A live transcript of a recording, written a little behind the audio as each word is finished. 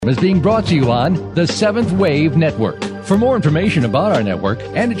is being brought to you on the Seventh Wave Network. For more information about our network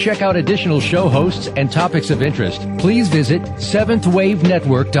and to check out additional show hosts and topics of interest, please visit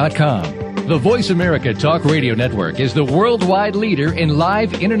seventhwavenetwork.com. The Voice America Talk Radio Network is the worldwide leader in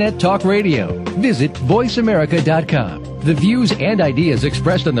live Internet talk radio. Visit voiceamerica.com. The views and ideas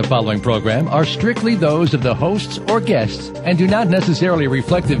expressed on the following program are strictly those of the hosts or guests and do not necessarily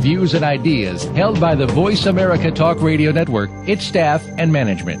reflect the views and ideas held by the Voice America Talk Radio Network, its staff, and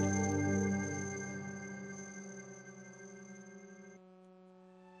management.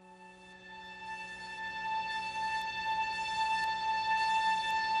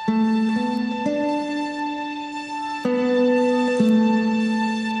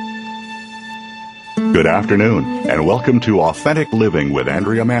 Good afternoon, and welcome to Authentic Living with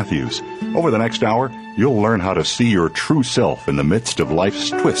Andrea Matthews. Over the next hour, you'll learn how to see your true self in the midst of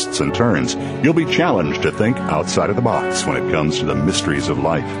life's twists and turns. You'll be challenged to think outside of the box when it comes to the mysteries of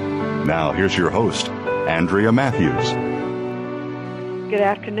life. Now, here's your host, Andrea Matthews. Good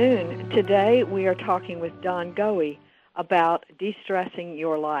afternoon. Today, we are talking with Don Goewey about de-stressing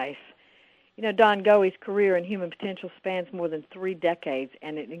your life. You know, Don Goewey's career in human potential spans more than 3 decades,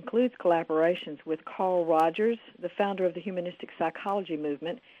 and it includes collaborations with Carl Rogers, the founder of the humanistic psychology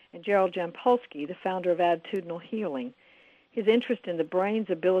movement, and Gerald Jampolsky, the founder of attitudinal healing. His interest in the brain's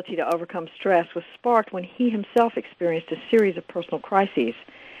ability to overcome stress was sparked when he himself experienced a series of personal crises.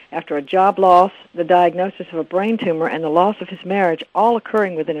 After a job loss, the diagnosis of a brain tumor, and the loss of his marriage, all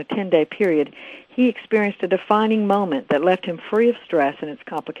occurring within a 10-day period, he experienced a defining moment that left him free of stress and its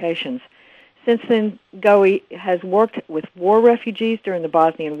complications. Since then, Goewey has worked with war refugees during the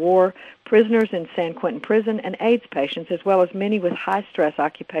Bosnian War, prisoners in San Quentin prison, and AIDS patients, as well as many with high-stress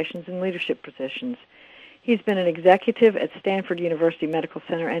occupations and leadership positions. He's been an executive at Stanford University Medical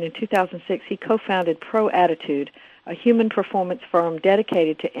Center, and in 2006 he co-founded ProAttitude, a human performance firm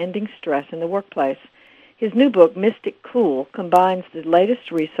dedicated to ending stress in the workplace. His new book, Mystic Cool, combines the latest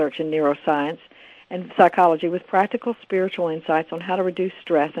research in neuroscience and psychology with practical spiritual insights on how to reduce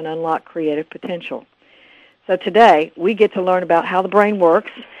stress and unlock creative potential. So today, we get to learn about how the brain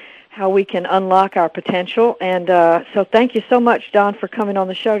works, how we can unlock our potential, and so thank you so much, Don, for coming on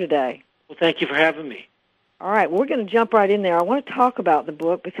the show today. Well, thank you for having me. All right, we're going to jump right in there. I want to talk about the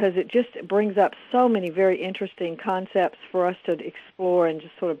book because it just brings up so many very interesting concepts for us to explore and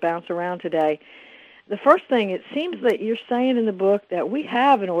just sort of bounce around today. The first thing, it seems that you're saying in the book that we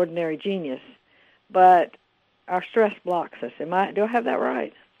have an ordinary genius, but our stress blocks us. Do I have that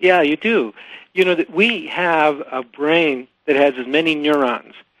right? Yeah, you do. You know, that we have a brain that has as many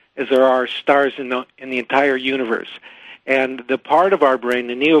neurons as there are stars in the entire universe. And the part of our brain,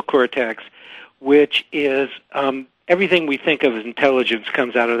 the neocortex, which is everything we think of as intelligence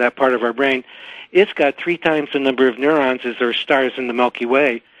comes out of that part of our brain, it's got 3 times the number of neurons as there are stars in the Milky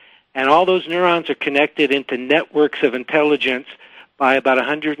Way. And all those neurons are connected into networks of intelligence by about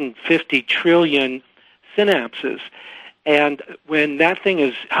 150 trillion synapses. And when that thing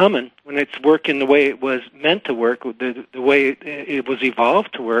is humming, when it's working the way it was meant to work, the way it was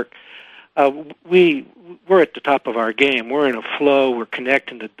evolved to work, we're at the top of our game. We're in a flow. We're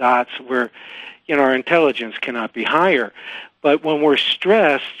connecting the dots. Our intelligence cannot be higher. But when we're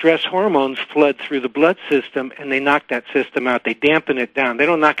stressed, stress hormones flood through the blood system, and they knock that system out. They dampen it down. They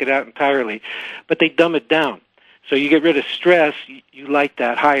don't knock it out entirely, but they dumb it down. So you get rid of stress, you light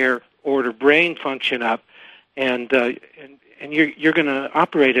that higher order brain function up, and you're going to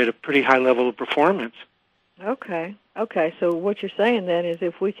operate at a pretty high level of performance. Okay. So what you're saying then is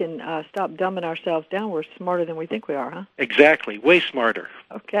if we can stop dumbing ourselves down, we're smarter than we think we are, huh? Exactly, way smarter.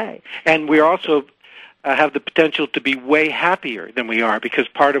 Okay. And we also have the potential to be way happier than we are, because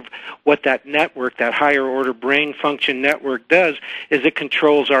part of what that network, that higher order brain function network does is it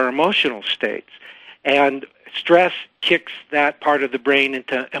controls our emotional states. And stress kicks that part of the brain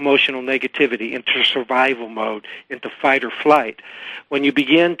into emotional negativity, into survival mode, into fight or flight. When you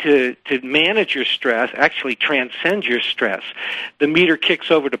begin to manage your stress, actually transcend your stress, the meter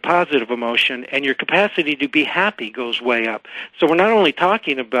kicks over to positive emotion, and your capacity to be happy goes way up. So we're not only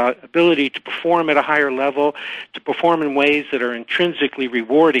talking about ability to perform at a higher level, to perform in ways that are intrinsically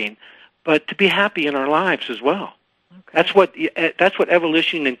rewarding, but to be happy in our lives as well. Okay. That's what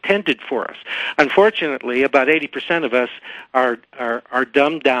evolution intended for us. Unfortunately, about 80% of us are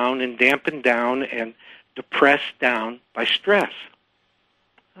dumbed down and dampened down and depressed down by stress.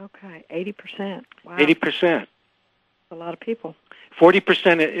 Okay, 80%. Wow. 80%. That's a lot of people.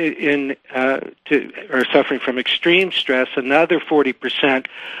 40% are suffering from extreme stress. Another 40%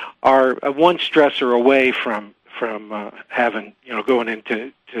 are one stressor away from having going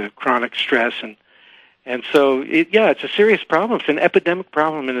into chronic stress And so, it's a serious problem. It's an epidemic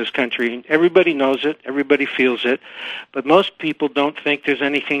problem in this country. Everybody knows it. Everybody feels it. But most people don't think there's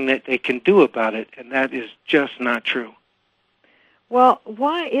anything that they can do about it, and that is just not true. Well,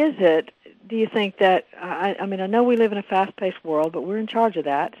 why is it, do you think, that, I mean, I know we live in a fast-paced world, but we're in charge of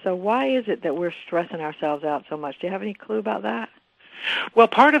that. So why is it that we're stressing ourselves out so much? Do you have any clue about that? Well,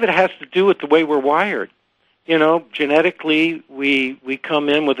 part of it has to do with the way we're wired. You know, genetically, we come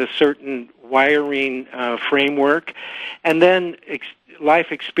in with a certain wiring framework, and then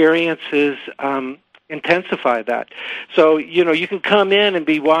life experiences intensify that. So, you know, you can come in and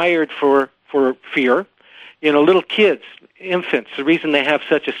be wired for fear. You know, little kids, infants, the reason they have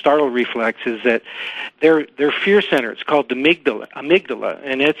such a startle reflex is that their fear center, it's called the amygdala,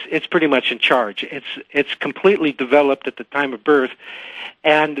 and it's pretty much in charge. It's completely developed at the time of birth,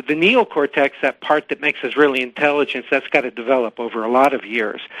 and the neocortex, that part that makes us really intelligent, that's got to develop over a lot of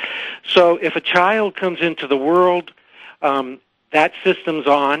years. So if a child comes into the world, that system's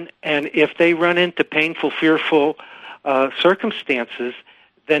on, and if they run into painful, fearful circumstances,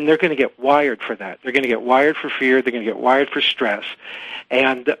 then they're going to get wired for that. They're going to get wired for fear. They're going to get wired for stress,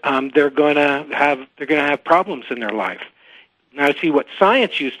 and they're going to have problems in their life. Now, see, what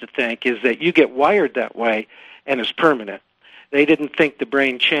science used to think is that you get wired that way, and it's permanent. They didn't think the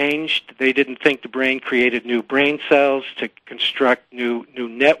brain changed. They didn't think the brain created new brain cells to construct new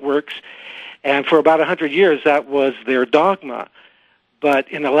networks, and for about 100 years, that was their dogma. But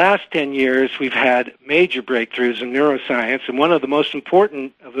in the last 10 years, we've had major breakthroughs in neuroscience, and one of the most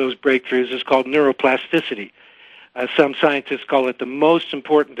important of those breakthroughs is called neuroplasticity. Some scientists call it the most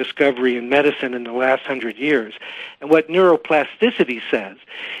important discovery in medicine in the last 100 years. And what neuroplasticity says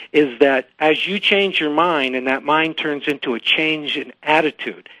is that as you change your mind and that mind turns into a change in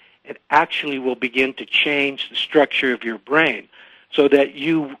attitude, it actually will begin to change the structure of your brain so that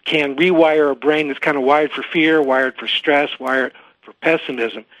you can rewire a brain that's kind of wired for fear, wired for stress, wired for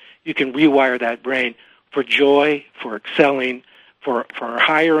pessimism. You can rewire that brain for joy, for excelling, for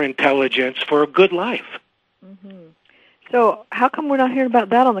higher intelligence, for a good life. Mm-hmm. So how come we're not hearing about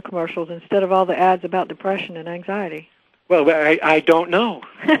that on the commercials instead of all the ads about depression and anxiety? Well, I don't know.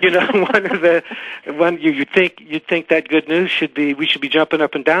 You know, you think that good news we should be jumping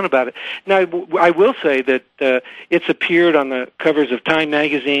up and down about it. Now, I will say that it's appeared on the covers of Time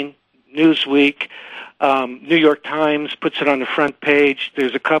magazine, Newsweek. New York Times puts it on the front page.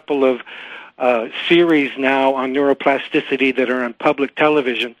 There's a couple of series now on neuroplasticity that are on public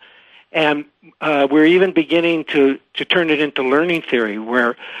television. And we're even beginning to turn it into learning theory,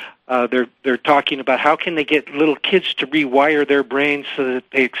 where they're talking about how can they get little kids to rewire their brains so that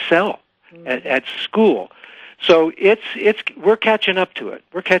they excel at school. So we're catching up to it.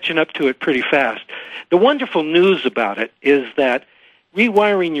 We're catching up to it pretty fast. The wonderful news about it is that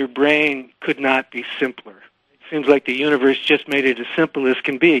rewiring your brain could not be simpler. It seems like the universe just made it as simple as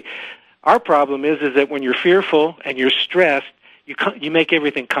can be. Our problem is that when you're fearful and you're stressed, you make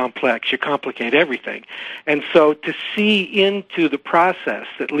everything complex. You complicate everything. And so to see into the process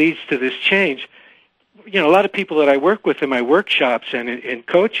that leads to this change, you know, a lot of people that I work with in my workshops and in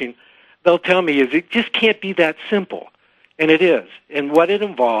coaching, they'll tell me is it just can't be that simple. And it is. And what it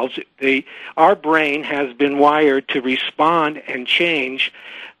involves, our brain has been wired to respond and change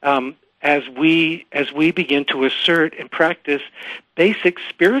as we begin to assert and practice basic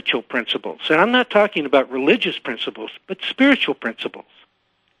spiritual principles. And I'm not talking about religious principles, but spiritual principles.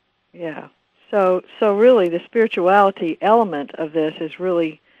 Yeah. So really the spirituality element of this is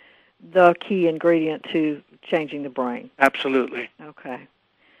really the key ingredient to changing the brain. Absolutely. Okay.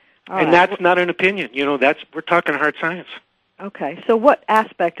 And that's not an opinion. You know, we're talking hard science. Okay. So what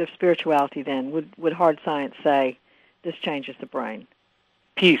aspect of spirituality then would hard science say this changes the brain?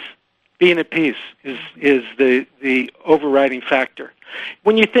 Peace. Being at peace is the overriding factor.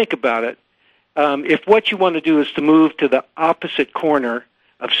 When you think about it, if what you want to do is to move to the opposite corner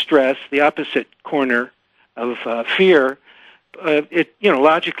of stress, the opposite corner of fear,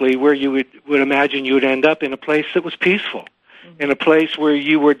 logically, where you would imagine you would end up in a place that was peaceful, in a place where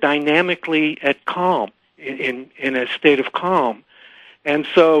you were dynamically at calm, in a state of calm. And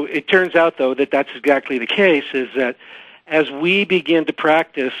so it turns out, though, that that's exactly the case, is that as we begin to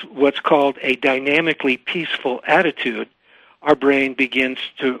practice what's called a dynamically peaceful attitude, our brain begins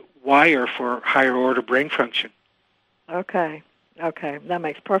to wire for higher order brain function. Okay. That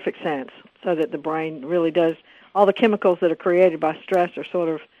makes perfect sense, so that the brain really does, all the chemicals that are created by stress are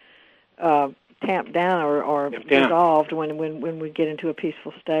sort of tamped down or dissolved when we get into a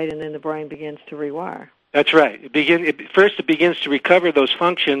peaceful state, and then the brain begins to rewire. That's right. First, it begins to recover those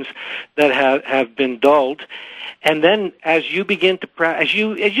functions that have been dulled, and then as you begin to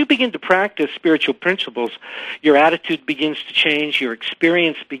practice spiritual principles, your attitude begins to change, your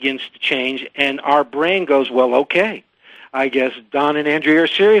experience begins to change, and our brain goes, well, okay, I guess Don and Andrea are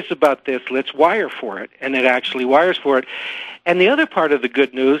serious about this. Let's wire for it, and it actually wires for it. And the other part of the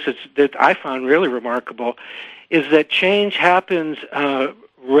good news is that I found really remarkable is that change happens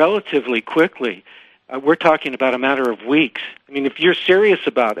relatively quickly. We're talking about a matter of weeks. I mean, if you're serious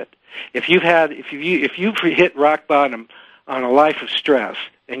about it, if you've hit rock bottom on a life of stress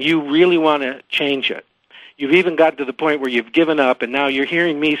and you really want to change it, you've even got to the point where you've given up and now you're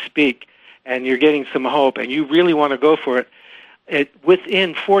hearing me speak and you're getting some hope and you really want to go for it,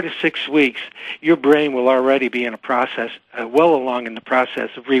 within 4 to 6 weeks, your brain will already be in a process, well along in the process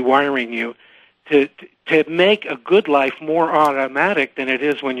of rewiring you to make a good life more automatic than it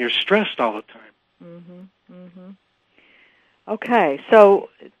is when you're stressed all the time. Mm-hmm. Mm-hmm. Okay, so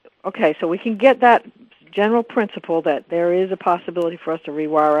we can get that general principle that there is a possibility for us to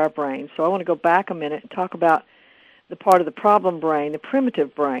rewire our brain. So I want to go back a minute and talk about the part of the problem brain, the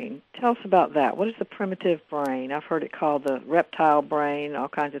primitive brain. Tell us about that. What is the primitive brain? I've heard it called the reptile brain, all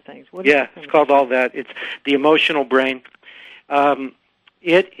kinds of things. It's called all that. It's the emotional brain.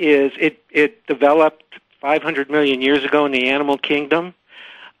 It developed 500 million years ago in the animal kingdom.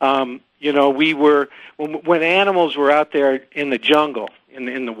 When animals were out there in the jungle,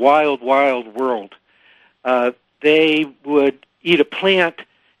 in the wild world, they would eat a plant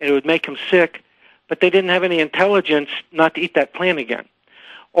and it would make them sick, but they didn't have any intelligence not to eat that plant again.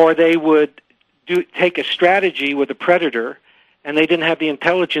 Or they would take a strategy with a predator and they didn't have the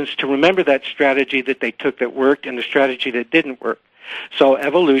intelligence to remember that strategy that they took that worked and the strategy that didn't work. So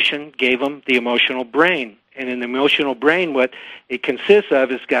evolution gave them the emotional brain. And in the emotional brain, what it consists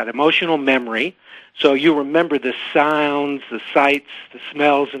of is got emotional memory. So you remember the sounds, the sights, the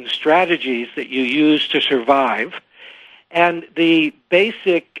smells, and the strategies that you use to survive. And the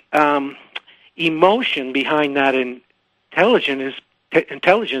basic emotion behind that intelligence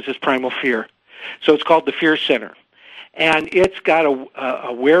is primal fear. So it's called the fear center. And it's got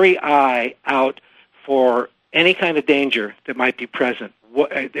a wary eye out for any kind of danger that might be present.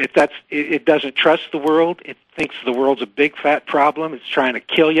 It doesn't trust the world. It thinks the world's a big, fat problem. It's trying to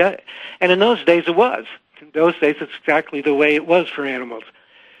kill you. And in those days, it was. In those days, it's exactly the way it was for animals.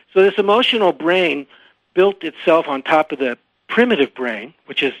 So this emotional brain built itself on top of the primitive brain,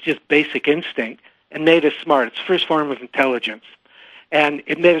 which is just basic instinct, and made us smart. It's the first form of intelligence. And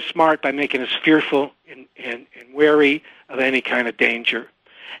it made us smart by making us fearful and wary of any kind of danger.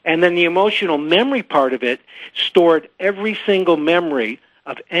 And then the emotional memory part of it stored every single memory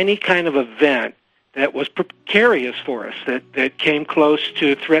of any kind of event that was precarious for us, that came close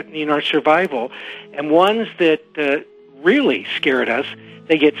to threatening our survival. And ones that really scared us,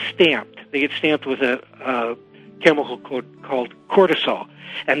 they get stamped. They get stamped with a chemical called cortisol,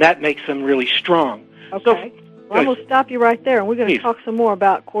 and that makes them really strong. Okay. Well, I'm going to stop you right there, and we're going to talk some more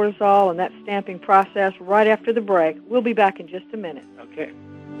about cortisol and that stamping process right after the break. We'll be back in just a minute. Okay.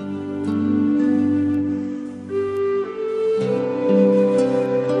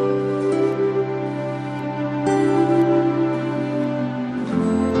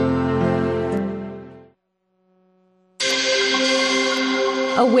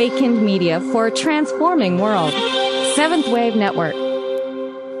 Awakened media for a transforming world. Seventh Wave Network.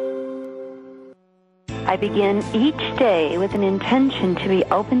 I begin each day with an intention to be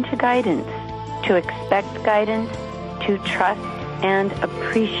open to guidance, to expect guidance, to trust and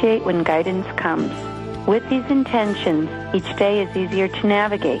appreciate when guidance comes. With these intentions, each day is easier to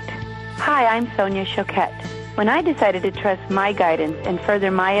navigate. Hi, I'm Sonia Choquette. When I decided to trust my guidance and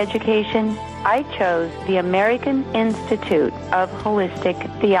further my education, I chose the American Institute of Holistic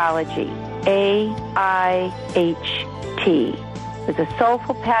Theology, AIHT. It's a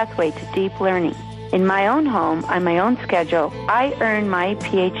soulful pathway to deep learning. In my own home, on my own schedule, I earned my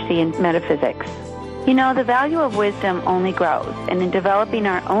Ph.D. in metaphysics. You know, the value of wisdom only grows, and in developing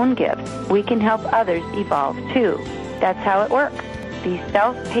our own gifts, we can help others evolve too. That's how it works. These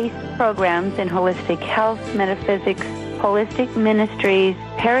self-paced programs in holistic health, metaphysics, holistic ministries,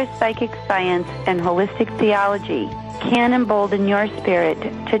 parapsychic science, and holistic theology can embolden your spirit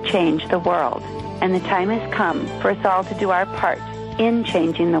to change the world. And the time has come for us all to do our part in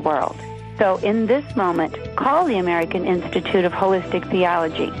changing the world. So in this moment, call the American Institute of Holistic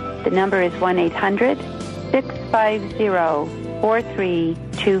Theology. The number is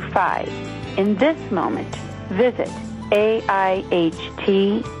 1-800-650-4325. In this moment, visit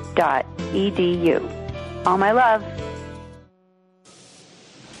AIHT.edu. All my love.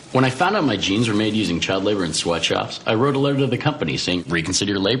 When I found out my jeans were made using child labor in sweatshops, I wrote a letter to the company saying,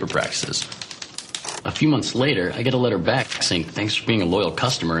 reconsider your labor practices. A few months later, I get a letter back saying, thanks for being a loyal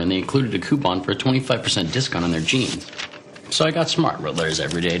customer, and they included a coupon for a 25% discount on their jeans. So I got smart, wrote letters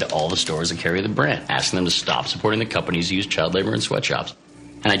every day to all the stores that carry the brand, asking them to stop supporting the companies who use child labor in sweatshops.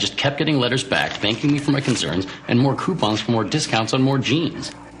 And I just kept getting letters back, thanking me for my concerns, and more coupons for more discounts on more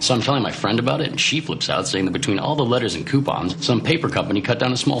jeans. So I'm telling my friend about it, and she flips out, saying that between all the letters and coupons, some paper company cut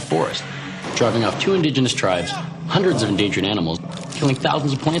down a small forest, driving off 2 indigenous tribes, hundreds of endangered animals, killing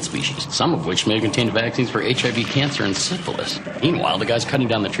thousands of plant species, some of which may have contained vaccines for HIV, cancer, and syphilis. Meanwhile, the guys cutting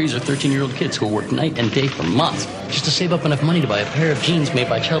down the trees are 13-year-old kids who will work night and day for months just to save up enough money to buy a pair of jeans made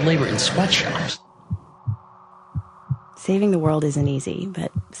by child labor in sweatshops. Saving the world isn't easy,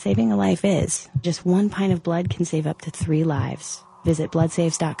 but saving a life is. Just 1 pint of blood can save up to 3 lives. Visit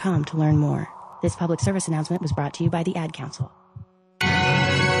bloodsaves.com to learn more. This public service announcement was brought to you by the Ad Council.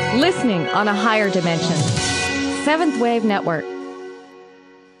 Listening on a higher dimension. Seventh Wave Network.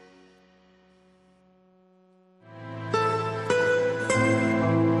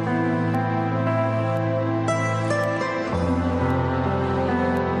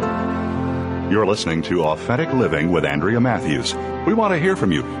 You're listening to Authentic Living with Andrea Matthews. We want to hear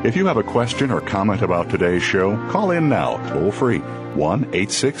from you. If you have a question or comment about today's show, call in now, toll-free,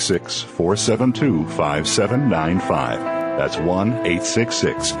 1-866-472-5795. That's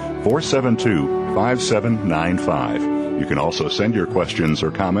 1-866-472-5795. You can also send your questions or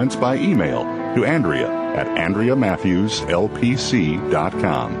comments by email to Andrea at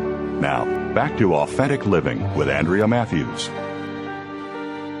AndreaMatthewsLPC.com. Now, back to Authentic Living with Andrea Matthews.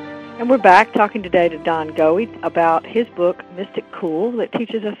 And we're back talking today to Don Goewey about his book, Mystic Cool, that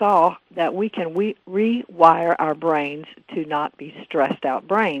teaches us all that we can rewire our brains to not be stressed out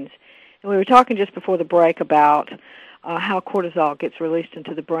brains. And we were talking just before the break about how cortisol gets released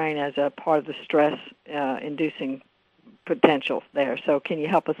into the brain as a part of the stress-inducing potential there. So can you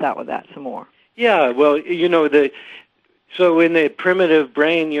help us out with that some more? Yeah, well, so in the primitive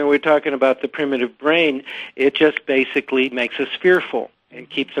brain, we're talking about the primitive brain, it just basically makes us fearful and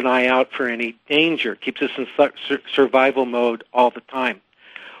keeps an eye out for any danger, keeps us in survival mode all the time.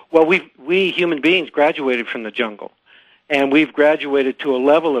 Well, we human beings graduated from the jungle, and we've graduated to a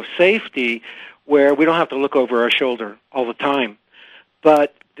level of safety where we don't have to look over our shoulder all the time.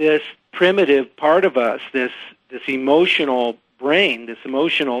 But this primitive part of us, this emotional brain, this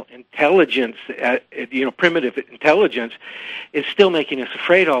emotional intelligence, primitive intelligence, is still making us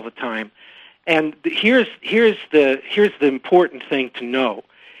afraid all the time. And here's the important thing to know,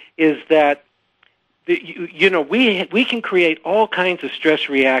 is that we can create all kinds of stress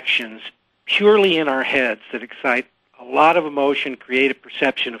reactions purely in our heads that excite a lot of emotion, create a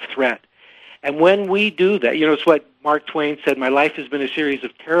perception of threat. And when we do that, it's what Mark Twain said, my life has been a series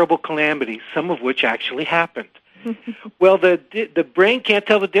of terrible calamities, some of which actually happened. Well, the brain can't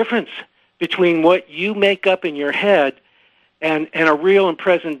tell the difference between what you make up in your head and a real and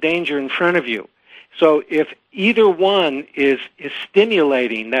present danger in front of you. So if either one is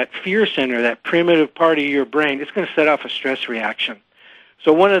stimulating that fear center, that primitive part of your brain, it's going to set off a stress reaction.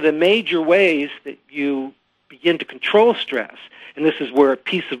 So one of the major ways that you begin to control stress, and this is where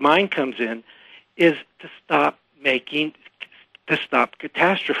peace of mind comes in, is to stop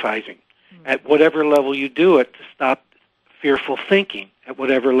catastrophizing at whatever level you do it, to stop fearful thinking at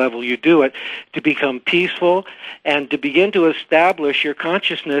whatever level you do it, to become peaceful and to begin to establish your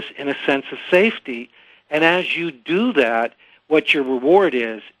consciousness in a sense of safety. And as you do that, what your reward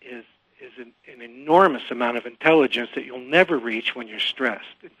is an enormous amount of intelligence that you'll never reach when you're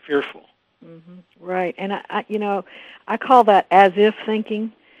stressed and fearful. Mm-hmm. Right, and I call that as-if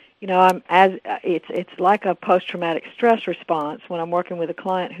thinking. It's like a post-traumatic stress response when I'm working with a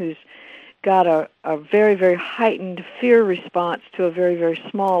client who's got a very, very heightened fear response to a very, very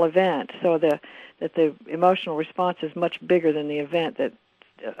small event, so that the emotional response is much bigger than the event that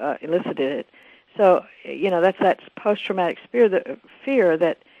elicited it. So, that's post-traumatic fear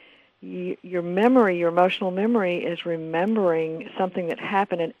that your memory, your emotional memory, is remembering something that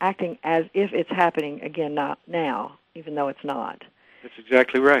happened and acting as if it's happening again, not now, even though it's not. That's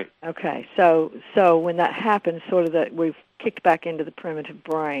exactly right. Okay, so when that happens, sort of that we've kicked back into the primitive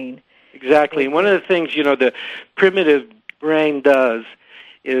brain. Exactly. And one of the things, the primitive brain does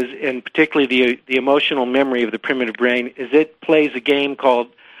is, and particularly the emotional memory of the primitive brain, is it plays a game called,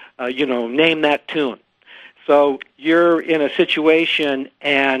 name that tune. So you're in a situation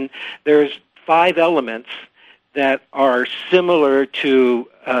and there's 5 elements that are similar to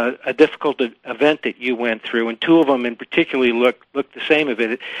a difficult event that you went through, and two of them in particular look the same of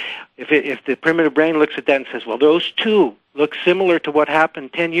it. If the primitive brain looks at that and says, well, those two look similar to what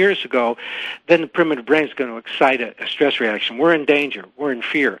happened 10 years ago, then the primitive brain is going to excite a stress reaction. We're in danger. We're in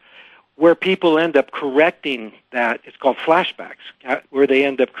fear. Where people end up correcting that, it's called flashbacks, where they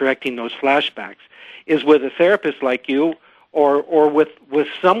end up correcting those flashbacks, is with a therapist like you or with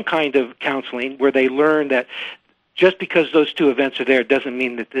some kind of counseling where they learn that just because those two events are there doesn't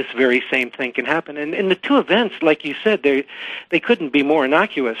mean that this very same thing can happen. And the two events, like you said, they couldn't be more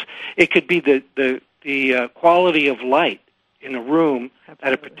innocuous. It could be the quality of light in a room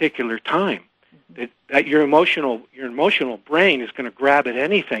at a particular time. That your emotional brain is going to grab at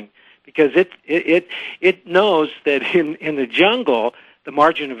anything because it knows that in the jungle the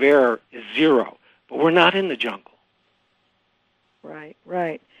margin of error is zero, but we're not in the jungle. Right,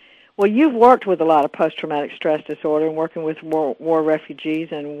 right. Well, you've worked with a lot of post-traumatic stress disorder and working with war refugees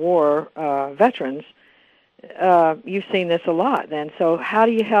and war veterans. You've seen this a lot then. So how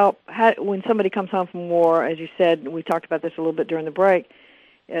do you help when somebody comes home from war, as you said, we talked about this a little bit during the break,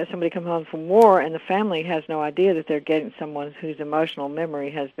 somebody comes home from war and the family has no idea that they're getting someone whose emotional memory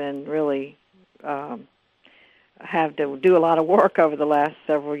has been really have to do a lot of work over the last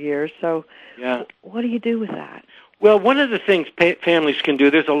several years. So what do you do with that? Well, one of the things families can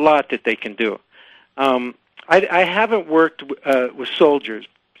do, there's a lot that they can do. I haven't worked with soldiers.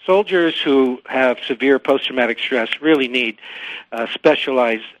 Soldiers who have severe post-traumatic stress really need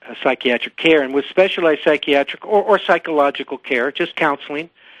specialized psychiatric care. And with specialized psychiatric or psychological care, just counseling,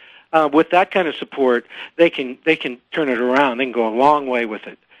 with that kind of support, they can turn it around. They can go a long way with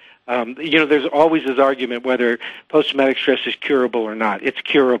it. There's always this argument whether post-traumatic stress is curable or not. It's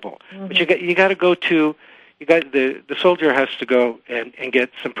curable. Mm-hmm. But you got to go to... the soldier has to go and get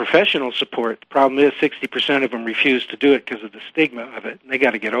some professional support. The problem is 60% of them refuse to do it because of the stigma of it, and they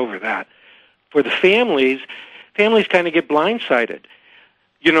got to get over that. For the families kind of get blindsided.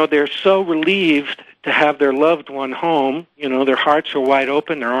 They're so relieved to have their loved one home. Their hearts are wide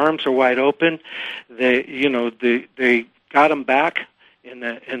open, their arms are wide open. They got them back in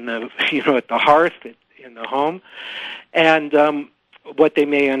the at the hearth in the home, and what they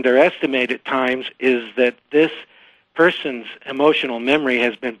may underestimate at times is that this person's emotional memory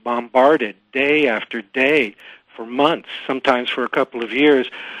has been bombarded day after day for months, sometimes for a couple of years,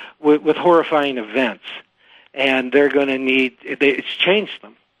 with horrifying events. And they're going to it's changed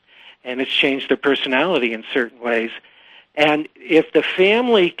them, and it's changed their personality in certain ways. And if the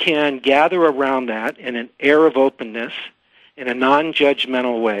family can gather around that in an air of openness, in a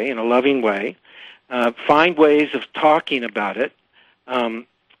non-judgmental way, in a loving way, find ways of talking about it,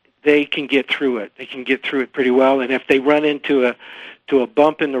 they can get through it. They can get through it pretty well. And if they run into a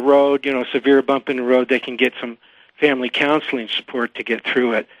bump in the road, a severe bump in the road, they can get some family counseling support to get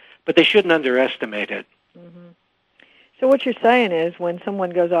through it. But they shouldn't underestimate it. Mm-hmm. So what you're saying is when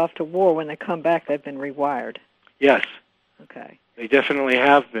someone goes off to war, when they come back, they've been rewired. Yes. Okay. They definitely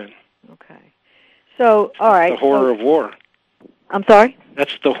have been. Okay. So, all right. The horror of war. I'm sorry?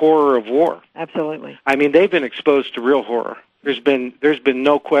 That's the horror of war. Absolutely. I mean, they've been exposed to real horror. There's been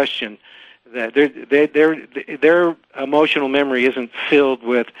no question that their emotional memory isn't filled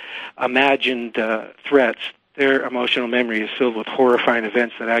with imagined threats. Their emotional memory is filled with horrifying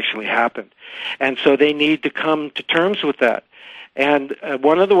events that actually happened. And so they need to come to terms with that. And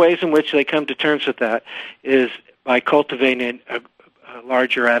one of the ways in which they come to terms with that is by cultivating a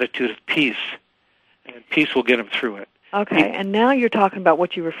larger attitude of peace. And peace will get them through it. Okay, and now you're talking about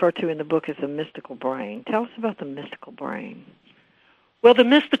what you refer to in the book as the mystical brain. Tell us about the mystical brain. Well, the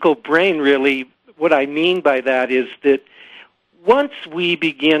mystical brain, really, what I mean by that is that once we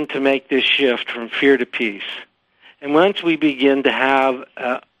begin to make this shift from fear to peace, and once we begin to have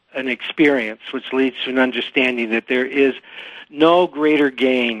an experience which leads to an understanding that there is no greater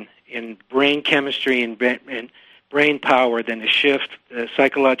gain in brain chemistry and brain power than a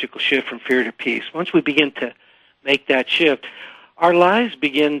psychological shift from fear to peace, once we begin to make that shift, our lives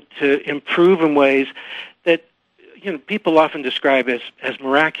begin to improve in ways that people often describe as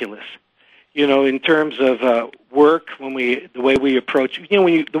miraculous. In terms of work, the way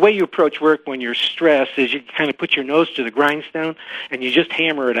you approach work when you're stressed is you kind of put your nose to the grindstone and you just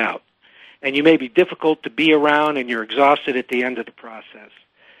hammer it out. And you may be difficult to be around and you're exhausted at the end of the process.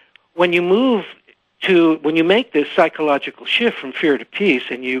 When you make this psychological shift from fear to peace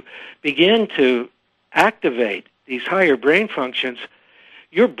and you begin to activate these higher brain functions,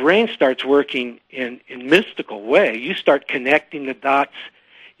 your brain starts working in mystical way. You start connecting the dots.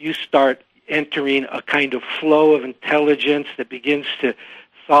 You start entering a kind of flow of intelligence that begins to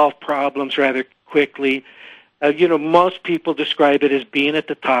solve problems rather quickly. Most people describe it as being at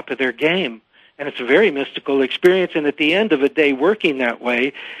the top of their game. And it's a very mystical experience. And at the end of a day working that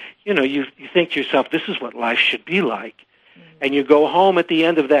way, you think to yourself, this is what life should be like. Mm-hmm. And you go home at the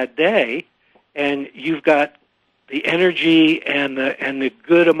end of that day, and you've got the energy and the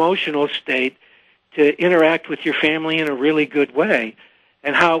good emotional state to interact with your family in a really good way.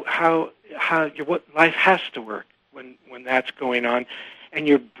 And what life has to work when that's going on. And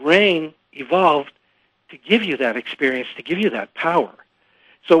your brain evolved to give you that experience, to give you that power.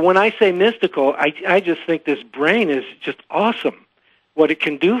 So when I say mystical, I just think this brain is just awesome, what it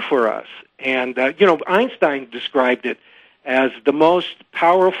can do for us. And, Einstein described it as the most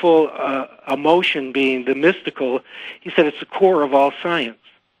powerful emotion being the mystical. He said it's the core of all science.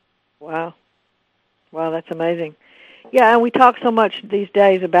 Wow. Wow, that's amazing. Yeah, and we talk so much these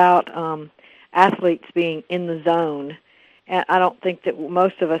days about athletes being in the zone. And I don't think that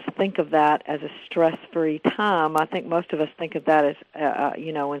most of us think of that as a stress-free time. I think most of us think of that as,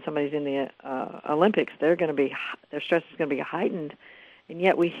 when somebody's in the Olympics, their stress is going to be heightened. And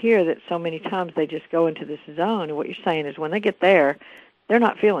yet we hear that so many times they just go into this zone. And what you're saying is when they get there, they're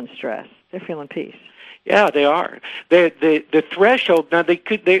not feeling stress. They're feeling peace. Yeah, they are. The threshold, now they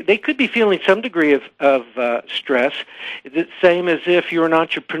could be feeling some degree of stress. It's the same as if you're an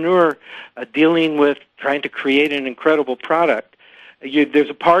entrepreneur dealing with trying to create an incredible product. There's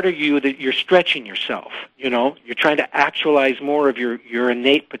a part of you that you're stretching yourself, You're trying to actualize more of your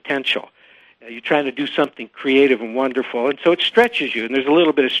innate potential. You're trying to do something creative and wonderful, and so it stretches you, and there's a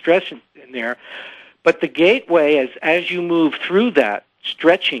little bit of stress in there. But the gateway, as you move through that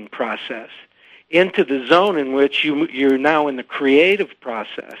stretching process into the zone in which you're now in the creative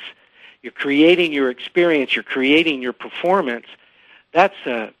process, you're creating your experience, you're creating your performance, that's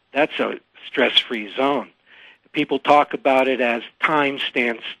a stress-free zone. People talk about it as time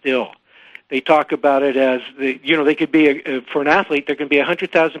stands still. They talk about it as, they could be, for an athlete, there can be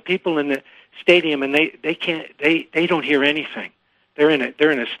 100,000 people in the stadium, and they don't hear anything. They're in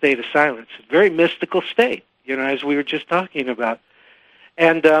a state of silence, a very mystical state, as we were just talking about.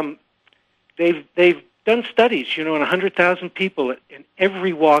 And they've done studies, in 100,000 people in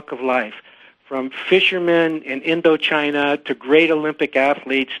every walk of life, from fishermen in Indochina to great Olympic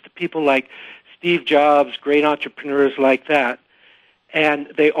athletes to people like Steve Jobs, great entrepreneurs like that. And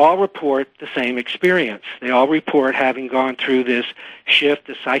they all report the same experience. They all report having gone through this shift,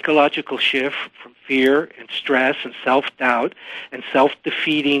 the psychological shift from fear and stress and self-doubt and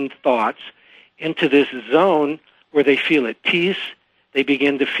self-defeating thoughts into this zone where they feel at peace. They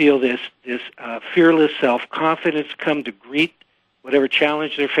begin to feel this fearless self-confidence come to greet whatever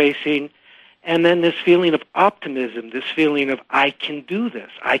challenge they're facing. And then this feeling of optimism, this feeling of, I can do this,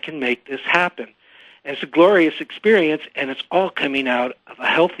 I can make this happen. And it's a glorious experience, and it's all coming out of a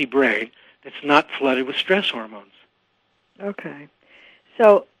healthy brain that's not flooded with stress hormones. Okay.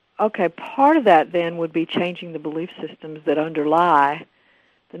 So, part of that then would be changing the belief systems that underlie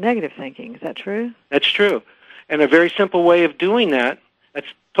the negative thinking. Is that true? That's true. And a very simple way of doing that's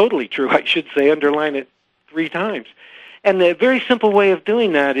totally true, I should say, underline it 3 times. And the very simple way of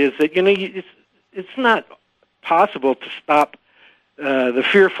doing that is that, it's not possible to stop the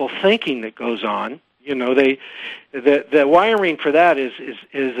fearful thinking that goes on. The wiring for that is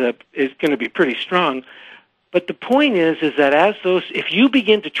going to be pretty strong. But the point is that if you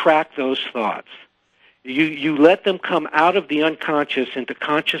begin to track those thoughts, you let them come out of the unconscious into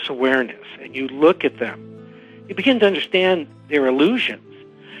conscious awareness, and you look at them, you begin to understand their illusions.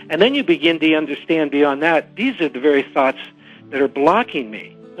 And then you begin to understand beyond that, these are the very thoughts that are blocking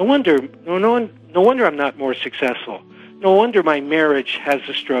me. No wonder I'm not more successful. No wonder my marriage has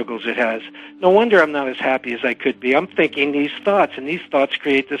the struggles it has. No wonder I'm not as happy as I could be. I'm thinking these thoughts, and these thoughts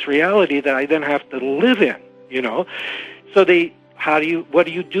create this reality that I then have to live in, So what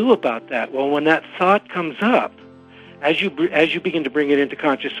do you do about that? Well, when that thought comes up, as you begin to bring it into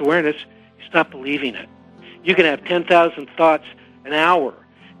conscious awareness, you stop believing it. You can have 10,000 thoughts an hour,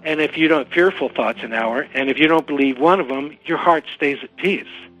 and if you don't, fearful thoughts an hour, and if you don't believe one of them, your heart stays at peace.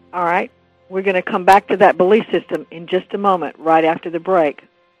 All right. We're going to come back to that belief system in just a moment, right after the break.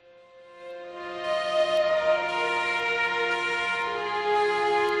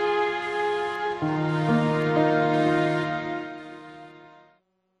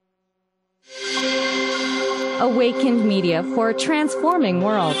 Awakened Media for a transforming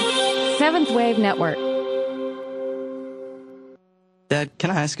world. Seventh Wave Network. Dad,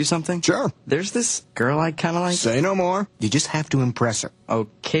 can I ask you something? Sure. There's this girl I kind of like. Say no more. You just have to impress her.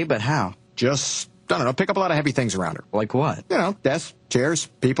 Okay, but how? Just, I don't know, pick up a lot of heavy things around her. Like what? Desks, chairs,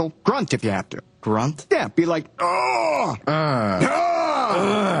 people. Grunt if you have to. Grunt? Yeah, be like, oh!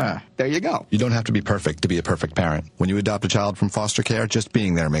 Then there you go. You don't have to be perfect to be a perfect parent. When you adopt a child from foster care, just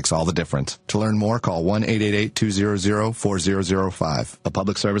being there makes all the difference. To learn more, call 1-888-200-4005. A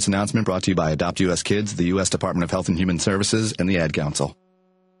public service announcement brought to you by Adopt U.S. Kids, the U.S. Department of Health and Human Services, and the Ad Council.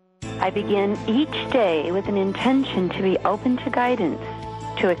 I begin each day with an intention to be open to guidance,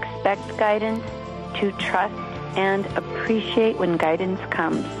 to expect guidance, to trust and appreciate when guidance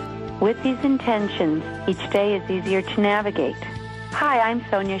comes. With these intentions, each day is easier to navigate. Hi, I'm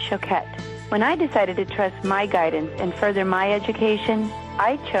Sonia Choquette. When I decided to trust my guidance and further my education,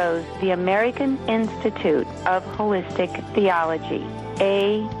 I chose the American Institute of Holistic Theology,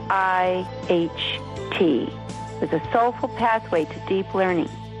 AIHT, with a soulful pathway to deep learning.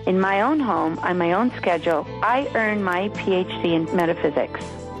 In my own home, on my own schedule, I earned my Ph.D. in metaphysics.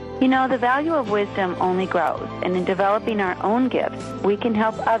 You know, the value of wisdom only grows, and in developing our own gifts, we can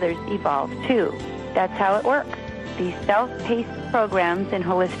help others evolve too. That's how it works. These self-paced programs in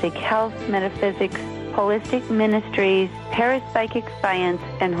holistic health, metaphysics, holistic ministries, parapsychic science,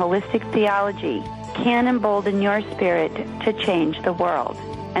 and holistic theology can embolden your spirit to change the world.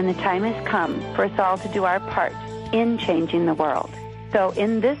 And the time has come for us all to do our part in changing the world. So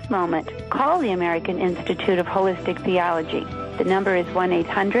in this moment, call the American Institute of Holistic Theology. The number is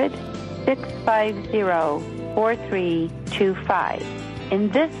 1-800-650-4325. In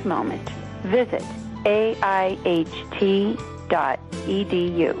this moment, visit aiht.edu.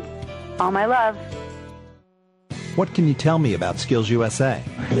 All my love. What can you tell me about Skills USA?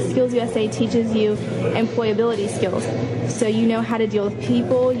 Skills USA teaches you employability skills. So you know how to deal with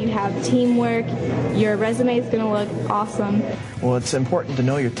people, you have teamwork, your resume is going to look awesome. Well, it's important to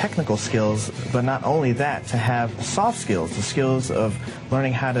know your technical skills, but not only that, to have soft skills, the skills of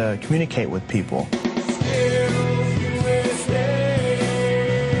learning how to communicate with people.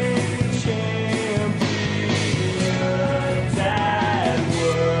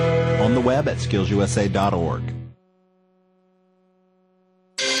 On the web at skillsusa.org.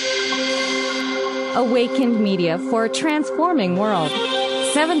 Awakened media for a transforming world.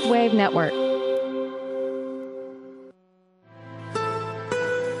 Seventh Wave Network.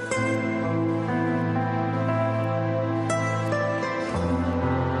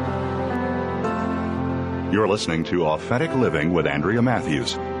 You're listening to Authentic Living with Andrea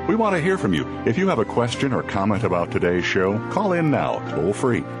Matthews. We want to hear from you. If you have a question or comment about today's show, call in now, toll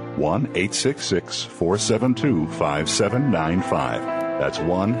free, 1-866-472-5795. That's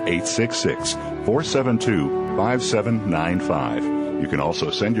 1-866-472-5795. You can also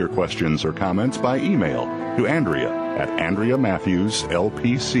send your questions or comments by email to Andrea at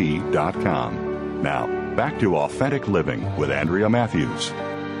AndreaMatthewsLPC.com. Now, back to Authentic Living with Andrea Matthews.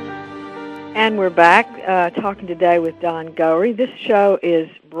 And we're back talking today with Don Goewey. This show is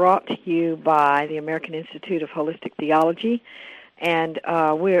brought to you by the American Institute of Holistic Theology. And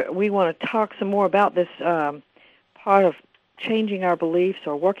we want to talk some more about this part of changing our beliefs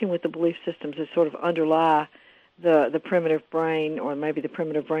or working with the belief systems that sort of underlie the primitive brain, or maybe the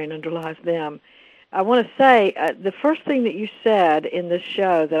primitive brain underlies them. I want to say the first thing that you said in this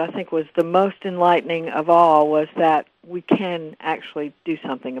show that I think was the most enlightening of all was that we can actually do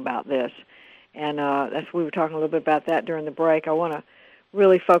something about this. And we were talking a little bit about that during the break. I want to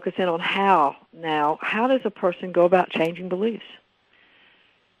really focus in on how now. How does a person go about changing beliefs?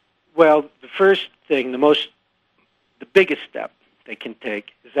 Well, the first thing, the biggest step they can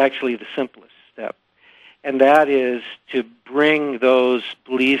take is actually the simplest step, and that is to bring those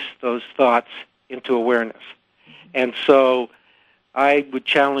beliefs, those thoughts, into awareness. And so I would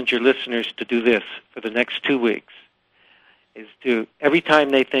challenge your listeners to do this for the next 2 weeks, is to, every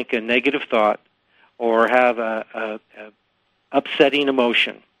time they think a negative thought or have a upsetting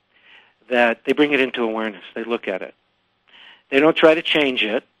emotion, that they bring it into awareness. They look at it. They don't try to change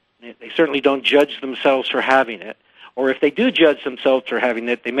it. They certainly don't judge themselves for having it. Or if they do judge themselves for having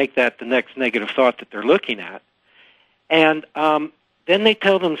it, they make that the next negative thought that they're looking at. And then they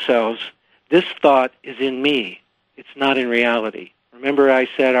tell themselves, this thought is in me. It's not in reality. Remember I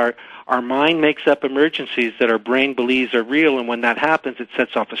said our mind makes up emergencies that our brain believes are real, and when that happens, it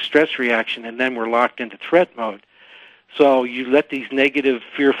sets off a stress reaction, and then we're locked into threat mode. So you let these negative,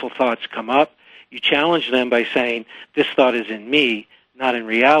 fearful thoughts come up. You challenge them by saying, this thought is in me, not in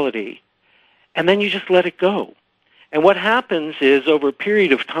reality. And then you just let it go. And what happens is, over a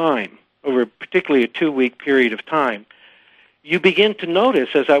period of time, over particularly a 2-week period of time, you begin to notice,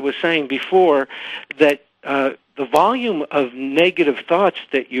 as I was saying before, that the volume of negative thoughts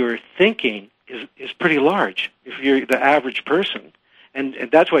that you're thinking is pretty large if you're the average person. And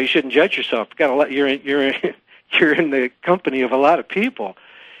that's why you shouldn't judge yourself. You're in the company of a lot of people.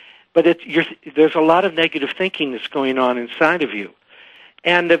 But there's a lot of negative thinking that's going on inside of you.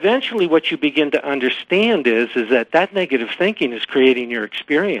 And eventually what you begin to understand is that negative thinking is creating your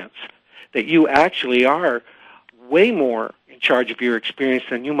experience, that you actually are way more in charge of your experience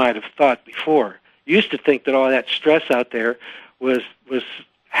than you might have thought before. You used to think that all that stress out there was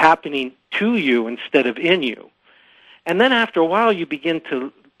happening to you instead of in you. And then after a while you begin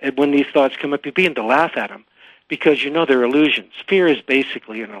to, when these thoughts come up, you begin to laugh at them because you know they're illusions. Fear is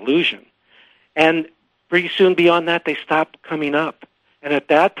basically an illusion. And pretty soon beyond that they stop coming up. And at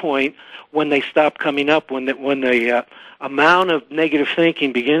that point, when they stop coming up, when the amount of negative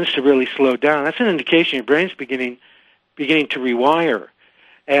thinking begins to really slow down, that's an indication your brain's beginning to rewire,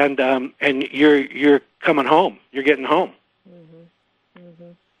 and you're coming home. You're getting home. Mm-hmm.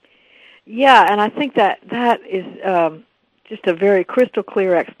 Mm-hmm. Yeah, and I think that is just a very crystal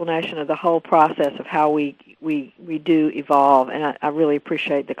clear explanation of the whole process of how we do evolve, and I really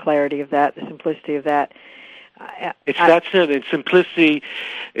appreciate the clarity of that, the simplicity of that. That's it. And simplicity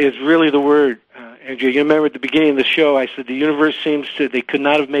is really the word, Andrea. You remember at the beginning of the show, I said the universe they could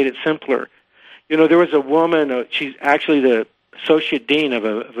not have made it simpler. You know, there was a woman. She's actually the associate dean of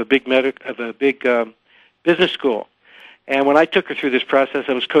a big business school. And when I took her through this process,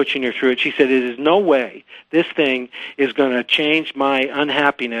 I was coaching her through it. She said, "There is no way this thing is going to change my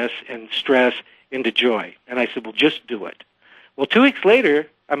unhappiness and stress into joy." And I said, "Well, just do it." Well, 2 weeks later,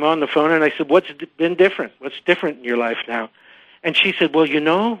 I'm on the phone, and I said, "What's been different? What's different in your life now?" And she said, "Well, you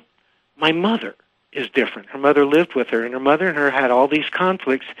know, my mother is different. Her mother lived with her, and her mother and her had all these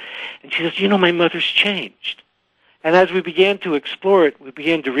conflicts." And she says, "You know, my mother's changed." And as we began to explore it, we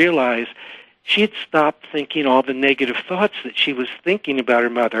began to realize she had stopped thinking all the negative thoughts that she was thinking about her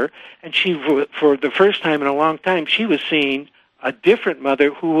mother, and she, for the first time in a long time, she was seeing a different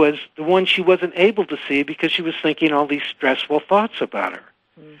mother who was the one she wasn't able to see because she was thinking all these stressful thoughts about her.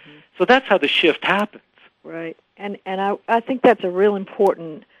 Mm-hmm. So that's how the shift happens. Right. And I think that's a real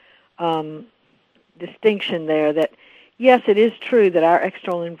important distinction there, that, yes, it is true that our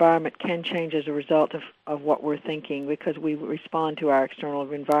external environment can change as a result of what we're thinking because we respond to our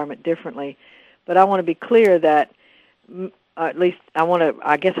external environment differently. But I want to be clear that, at least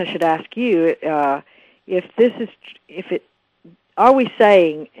I guess I should ask you, are we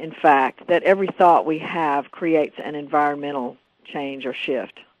saying, in fact, that every thought we have creates an environmental change or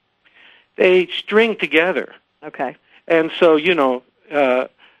shift? They string together. Okay. And so, you know,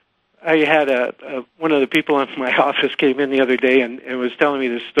 I had one of the people in my office came in the other day and was telling me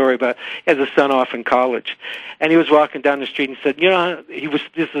this story about he has a son off in college, and he was walking down the street and said, you know,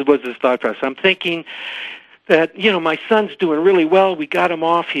 this was his thought process. I'm thinking that, you know, my son's doing really well. We got him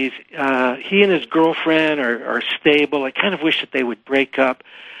off. He and his girlfriend are stable. I kind of wish that they would break up.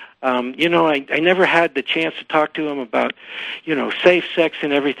 You know, I never had the chance to talk to him about, you know, safe sex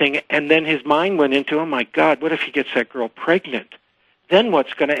and everything. And then his mind went into, oh my God, what if he gets that girl pregnant? Then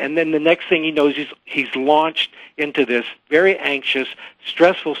what's going to, and then the next thing he knows, he's launched into this very anxious,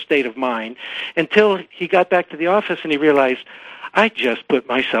 stressful state of mind until he got back to the office and he realized, I just put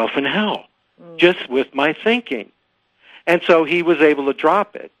myself in hell just with my thinking. And so he was able to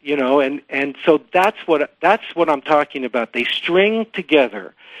drop it, you know, and so that's what I'm talking about. They string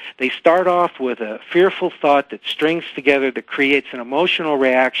together. They start off with a fearful thought that strings together, that creates an emotional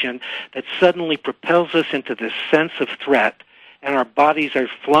reaction that suddenly propels us into this sense of threat, and our bodies are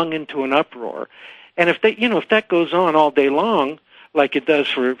flung into an uproar. And if that goes on all day long, like it does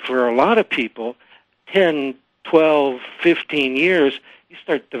for a lot of people, 10, 12, 15 years, you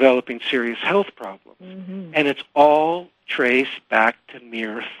start developing serious health problems. Mm-hmm. And it's all traced back to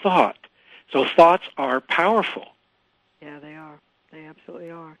mere thought. So thoughts are powerful. Yeah, they are. They absolutely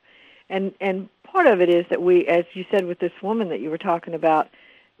are. And part of it is that we, as you said with this woman that you were talking about,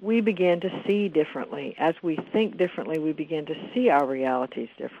 we begin to see differently. As we think differently, we begin to see our realities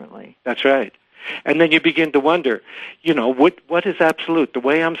differently. That's right. And then you begin to wonder, you know, what is absolute, the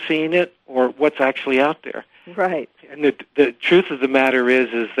way I'm seeing it or what's actually out there? Right. And the truth of the matter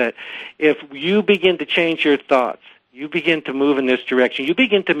is that if you begin to change your thoughts, you begin to move in this direction, you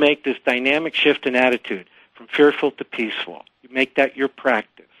begin to make this dynamic shift in attitude from fearful to peaceful. You make that your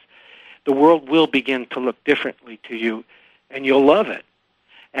practice. The world will begin to look differently to you, and you'll love it.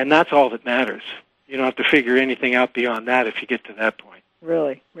 And that's all that matters. You don't have to figure anything out beyond that if you get to that point.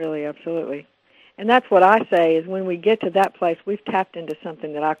 Really, really, absolutely. And that's what I say is when we get to that place, we've tapped into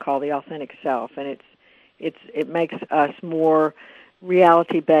something that I call the authentic self, and it makes us more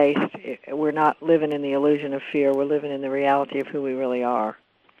reality-based. We're not living in the illusion of fear. We're living in the reality of who we really are.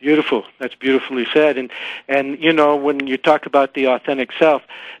 Beautiful. That's beautifully said. And you know, when you talk about the authentic self,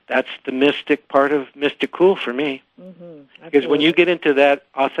 that's the mystic part of Mystic Cool for me. Mm-hmm. Because when you get into that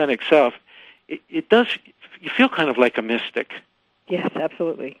authentic self, it does, you feel kind of like a mystic. Yes,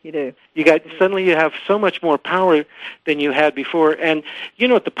 absolutely, you do. Suddenly you have so much more power than you had before. And you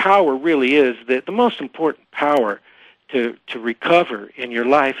know what the power really is? The most important power to recover in your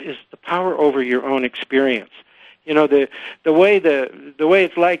life is the power over your own experience. You know, the way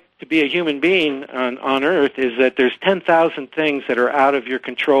it's like to be a human being on Earth is that there's 10,000 things that are out of your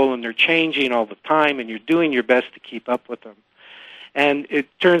control, and they're changing all the time, and you're doing your best to keep up with them. And it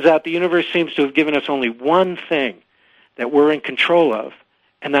turns out the universe seems to have given us only one thing that we're in control of,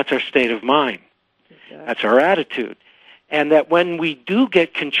 and that's our state of mind. Exactly. That's our attitude. And that when we do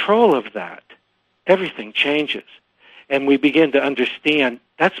get control of that, everything changes. And we begin to understand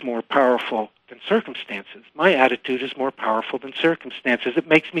that's more powerful than circumstances. My attitude is more powerful than circumstances. It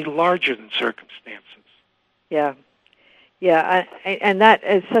makes me larger than circumstances. Yeah. Yeah, and that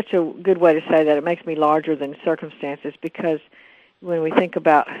is such a good way to say that. It makes me larger than circumstances, because when we think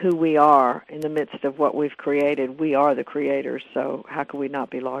about who we are in the midst of what we've created, we are the creators, so how can we not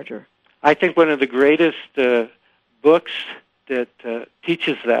be larger? I think one of the greatest books that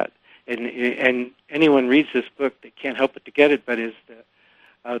teaches that, and anyone reads this book, they can't help but to get it, but is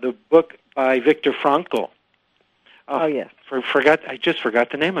the book by Viktor Frankl. Oh, yes. I just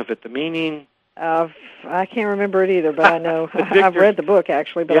forgot the name of it, The Meaning... I can't remember it either, but I know I've read the book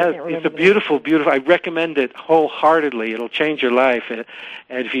actually, but I can't remember. It's a beautiful. I recommend it wholeheartly. It'll change your life. And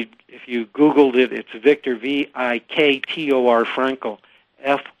if you Googled it, it's Viktor Viktor Frankl,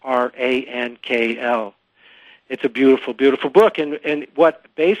 Frankl. It's a beautiful, beautiful book. And what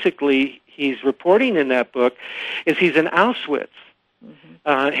basically he's reporting in that book is he's in Auschwitz.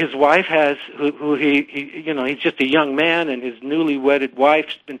 Mm-hmm. His wife he's just a young man, and his newly wedded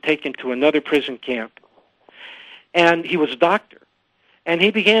wife's been taken to another prison camp. And he was a doctor. And he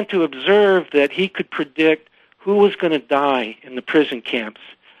began to observe that he could predict who was going to die in the prison camps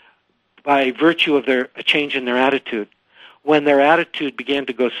by virtue of a change in their attitude. When their attitude began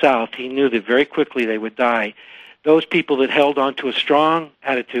to go south, he knew that very quickly they would die. Those people that held on to a strong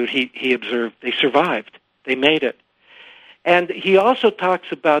attitude, he observed, they survived. They made it. And he also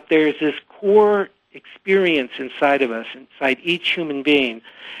talks about there's this core experience inside of us, inside each human being,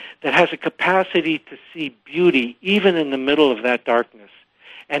 that has a capacity to see beauty even in the middle of that darkness.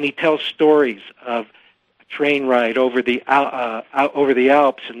 And he tells stories of a train ride over the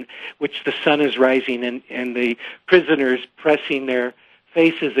Alps, in which the sun is rising, and the prisoners pressing their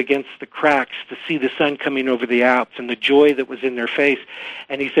faces against the cracks to see the sun coming over the Alps, and the joy that was in their face.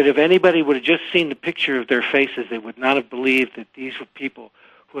 And he said if anybody would have just seen the picture of their faces, they would not have believed that these were people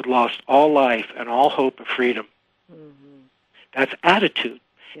who had lost all life and all hope of freedom. Mm-hmm. That's attitude.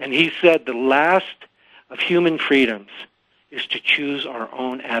 Yeah. And he said the last of human freedoms is to choose our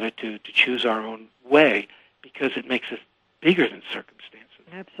own attitude, to choose our own way, because it makes us bigger than circumstances.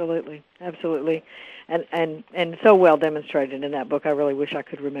 Absolutely, absolutely. And so well demonstrated in that book. I really wish I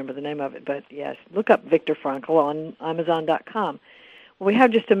could remember the name of it. But, yes, look up Viktor Frankl on Amazon.com. Well, we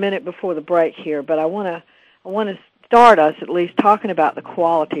have just a minute before the break here, but I want to start us at least talking about the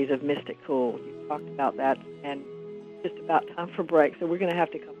qualities of mystic cool. You talked about that, and just about time for break, so we're going to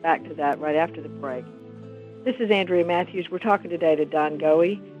have to come back to that right after the break. This is Andrea Matthews. We're talking today to Don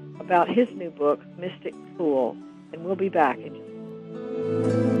Goewey about his new book, Mystic Cool, and we'll be back in just a minute.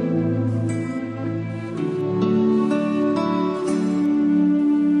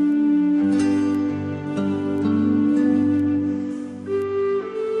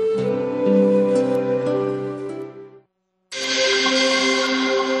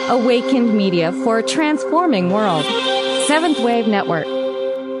 Awakened media for a transforming world. Seventh Wave Network.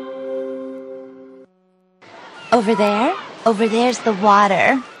 Over there's the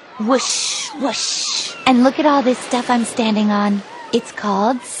water. Whoosh, whoosh. And look at all this stuff I'm standing on. It's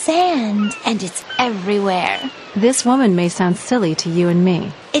called sand, and it's everywhere. This woman may sound silly to you and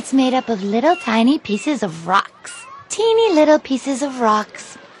me. It's made up of little tiny pieces of rocks. Teeny little pieces of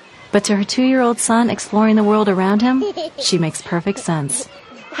rocks. But to her 2-year-old son exploring the world around him, she makes perfect sense.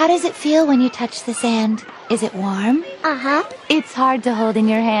 How does it feel when you touch the sand? Is it warm? Uh-huh. It's hard to hold in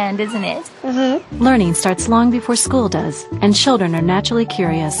your hand, isn't it? Mm-hmm. Learning starts long before school does, and children are naturally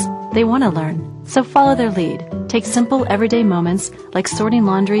curious. They want to learn, so follow their lead. Take simple, everyday moments, like sorting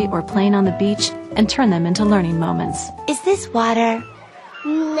laundry or playing on the beach, and turn them into learning moments. Is this water?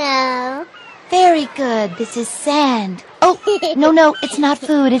 No. Very good. This is sand. Oh, no, it's not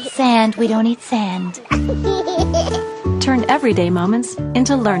food. It's sand. We don't eat sand. Turn everyday moments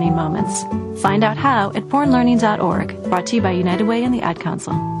into learning moments. Find out how at bornlearning.org. Brought to you by United Way and the Ad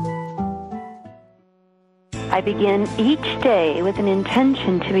Council. I begin each day with an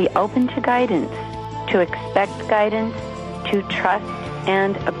intention to be open to guidance, to expect guidance, to trust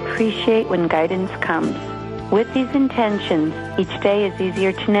and appreciate when guidance comes. With these intentions, each day is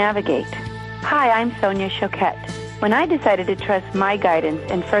easier to navigate. Hi, I'm Sonia Choquette. When I decided to trust my guidance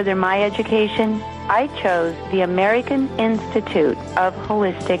and further my education, I chose the American Institute of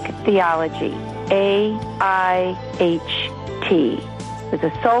Holistic Theology, AIHT, with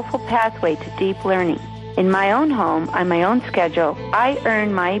a soulful pathway to deep learning. In my own home, on my own schedule, I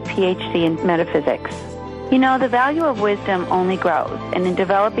earned my Ph.D. in metaphysics. You know, the value of wisdom only grows, and in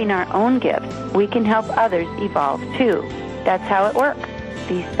developing our own gifts, we can help others evolve too. That's how it works.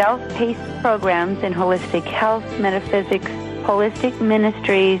 These self-paced programs in holistic health, metaphysics, holistic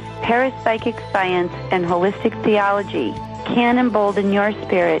ministries, parapsychic science, and holistic theology can embolden your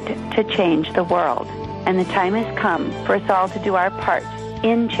spirit to change the world. And the time has come for us all to do our part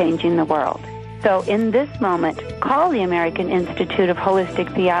in changing the world. So in this moment, call the American Institute of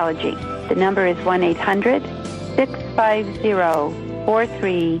Holistic Theology. The number is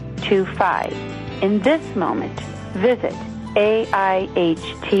 1-800-650-4325. In this moment, visit aiht.edu.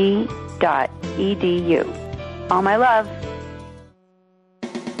 All my love.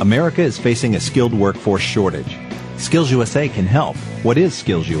 America is facing a skilled workforce shortage. Skills USA can help. What is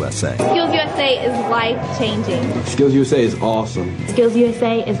Skills USA? Skills USA is life-changing. Skills USA is awesome. Skills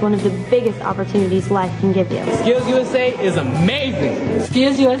USA is one of the biggest opportunities life can give you. Skills USA is amazing.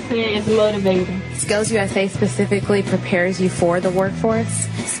 Skills USA is motivating. Skills USA specifically prepares you for the workforce.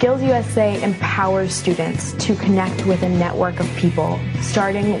 Skills USA empowers students to connect with a network of people,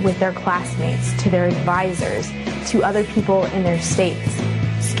 starting with their classmates, to their advisors, to other people in their states.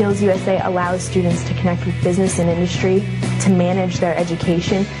 Skills USA allows students to connect with business and industry, to manage their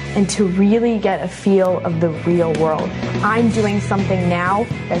education, and to really get a feel of the real world. I'm doing something now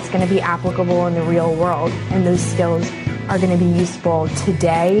that's going to be applicable in the real world, and those skills are going to be useful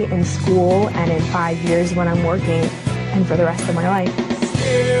today in school and in 5 years when I'm working and for the rest of my life.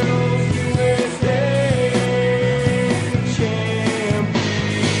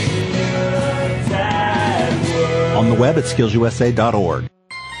 On the web at skillsusa.org.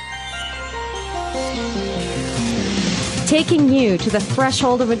 Taking you to the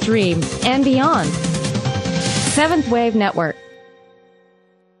threshold of a dream and beyond. Seventh Wave Network.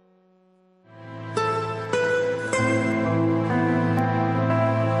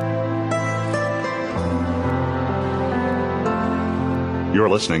 You're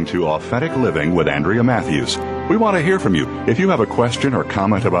listening to Authentic Living with Andrea Matthews. We want to hear from you. If you have a question or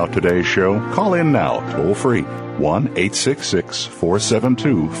comment about today's show, call in now, toll free,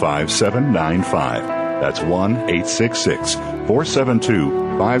 1-866-472-5795. That's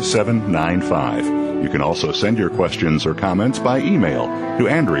 1-866-472-5795. You can also send your questions or comments by email to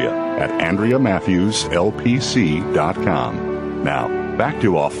Andrea at AndreaMatthewsLPC.com. Now, back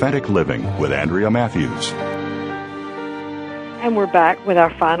to Authentic Living with Andrea Matthews. And we're back with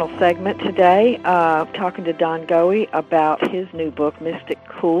our final segment today, talking to Don Goewey about his new book, Mystic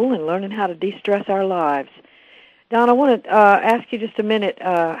Cool, and learning how to de-stress our lives. Don, I want to ask you just a minute,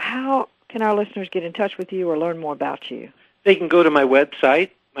 how can our listeners get in touch with you or learn more about you? They can go to my website.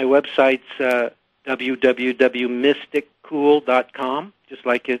 My website's www.mysticcool.com, just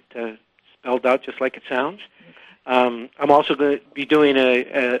like it spelled out, just like it sounds. I'm also going to be doing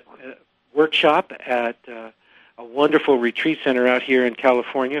a workshop at a wonderful retreat center out here in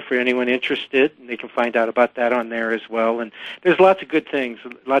California for anyone interested, and they can find out about that on there as well. And there's lots of good things,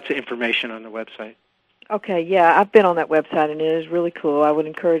 lots of information on the website. Okay, yeah, I've been on that website, and it is really cool. I would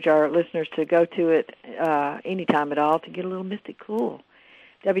encourage our listeners to go to it anytime at all to get a little Mystic Cool.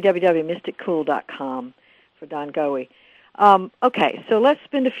 www.mysticcool.com for Don Goewey. Okay, so let's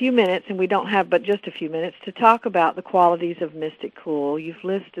spend a few minutes, and we don't have but just a few minutes, to talk about the qualities of Mystic Cool. You've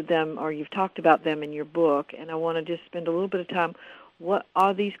listed them, or you've talked about them in your book, and I want to just spend a little bit of time. What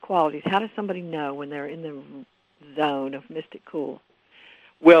are these qualities? How does somebody know when they're in the zone of Mystic Cool?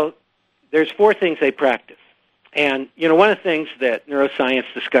 Well, there's 4 things they practice. And, you know, one of the things that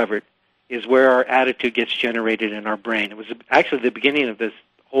neuroscience discovered is where our attitude gets generated in our brain. It was actually the beginning of this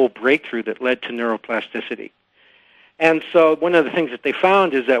whole breakthrough that led to neuroplasticity. And so one of the things that they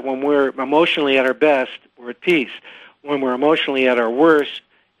found is that when we're emotionally at our best, we're at peace. When we're emotionally at our worst,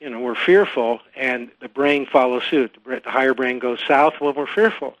 you know, we're fearful, and the brain follows suit. The higher brain goes south when we're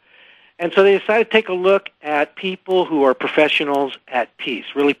fearful. And so they decided to take a look at people who are professionals at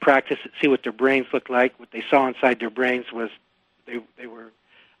peace, really practice it, see what their brains look like. What they saw inside their brains was they were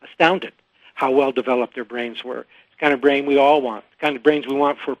astounded how well developed their brains were. It's the kind of brain we all want, the kind of brains we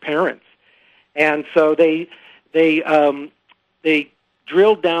want for parents. And so they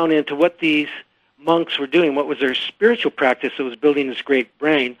drilled down into what these monks were doing, what was their spiritual practice that was building this great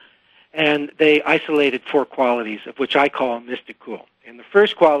brain, and they isolated 4 qualities, of which I call mystic cool. And the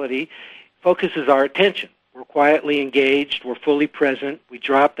first quality focuses our attention. We're quietly engaged. We're fully present. We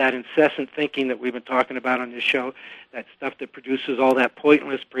drop that incessant thinking that we've been talking about on this show, that stuff that produces all that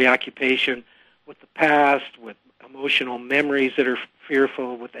pointless preoccupation with the past, with emotional memories that are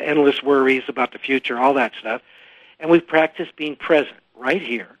fearful, with endless worries about the future, all that stuff. And we practice being present right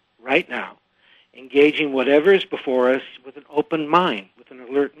here, right now, engaging whatever is before us with an open mind, with an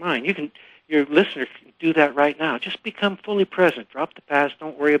alert mind. Your listener can do that right now. Just become fully present. Drop the past.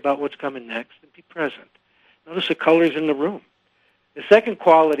 Don't worry about what's coming next, and be present. Notice the colors in the room. The second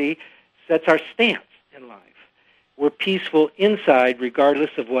quality sets our stance in life. We're peaceful inside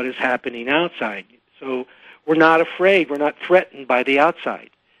regardless of what is happening outside. So we're not afraid. We're not threatened by the outside.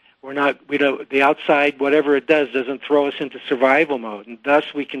 The outside, whatever it does, doesn't throw us into survival mode, and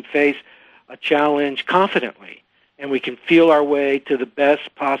thus we can face a challenge confidently, and we can feel our way to the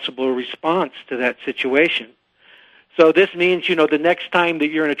best possible response to that situation. So this means, the next time that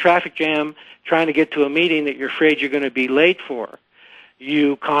you're in a traffic jam trying to get to a meeting that you're afraid you're going to be late for,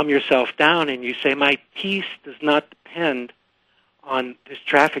 you calm yourself down and you say, my peace does not depend on this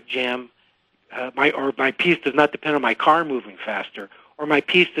traffic jam, my peace does not depend on my car moving faster, or my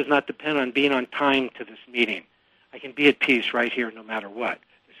peace does not depend on being on time to this meeting. I can be at peace right here no matter what.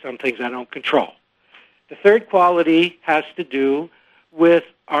 There's some things I don't control. The third quality has to do with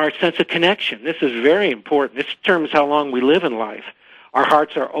our sense of connection. This is very important. This determines how long we live in life. Our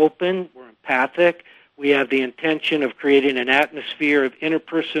hearts are open. We're empathic. We have the intention of creating an atmosphere of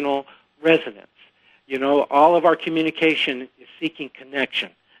interpersonal resonance. All of our communication is seeking connection,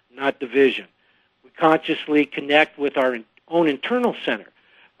 not division. We consciously connect with our own internal center,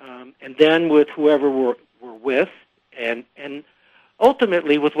 and then with whoever we're with, and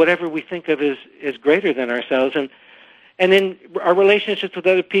ultimately with whatever we think of as greater than ourselves. And in our relationships with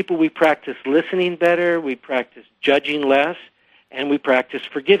other people, we practice listening better, we practice judging less, and we practice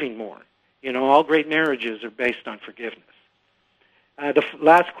forgiving more. All great marriages are based on forgiveness. The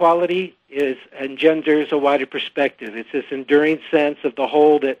last quality engenders a wider perspective. It's this enduring sense of the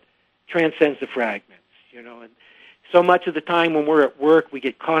whole that transcends the fragments. And so much of the time when we're at work, we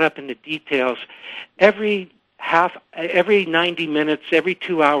get caught up in the details. Every 90 minutes, every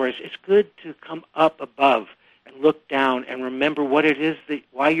 2 hours, it's good to come up above and look down and remember what it is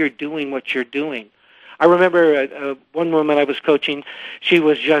why you're doing what you're doing. I remember one woman I was coaching, she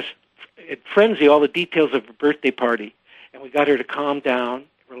was just in frenzy, all the details of her birthday party, and we got her to calm down,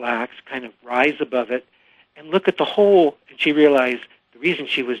 relax, kind of rise above it, and look at the whole, and she realized the reason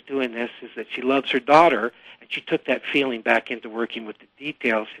she was doing this is that she loves her daughter, and she took that feeling back into working with the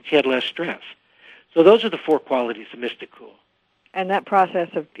details, and she had less stress. So those are the 4 qualities of Mystic Cool. And that process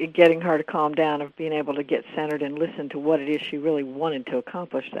of getting her to calm down, of being able to get centered and listen to what it is she really wanted to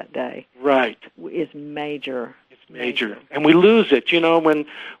accomplish that day, right, is major. It's major. And we lose it, when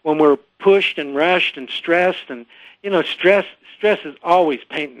we're pushed and rushed and stressed. And, stress is always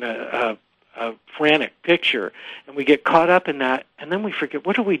painting a frantic picture. And we get caught up in that, and then we forget,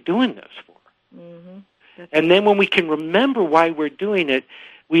 what are we doing this for? Mm-hmm. And then when we can remember why we're doing it,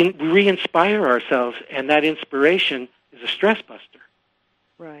 we re-inspire ourselves, and that inspiration is a stress buster.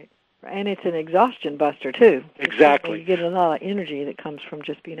 Right. And it's an exhaustion buster, too. Exactly. You get a lot of energy that comes from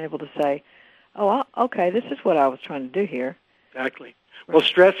just being able to say, okay, this is what I was trying to do here. Exactly. Right. Well,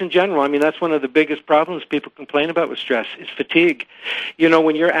 stress in general, that's one of the biggest problems people complain about with stress, is fatigue.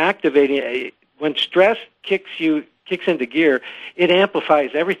 When you're activating, when stress kicks into gear, it amplifies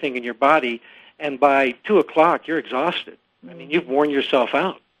everything in your body, and by 2 o'clock, you're exhausted. You've worn yourself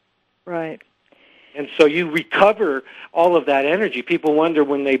out. Right. And so you recover all of that energy. People wonder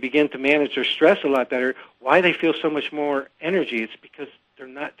when they begin to manage their stress a lot better why they feel so much more energy. It's because they're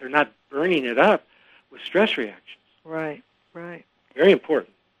not burning it up with stress reactions. Right. Very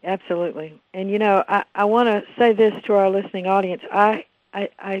important. Absolutely. And I want to say this to our listening audience.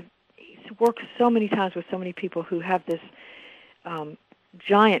 I work so many times with so many people who have this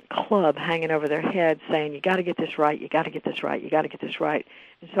giant club hanging over their head saying, you got to get this right, you got to get this right, you got to get this right.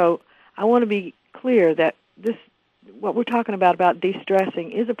 And so I want to be clear that what we're talking about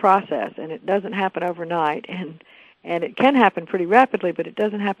de-stressing is a process, and it doesn't happen overnight, and it can happen pretty rapidly, but it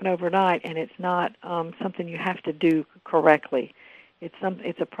doesn't happen overnight, and it's not something you have to do correctly. It's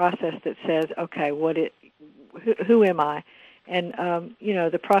a process that says, okay, who am I? And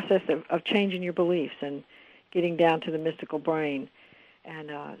the process of changing your beliefs and getting down to the mystical brain.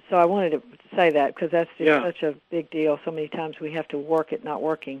 And so I wanted to say that because that's just such a big deal. So many times we have to work at not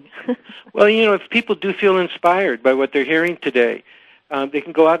working. Well, if people do feel inspired by what they're hearing today, they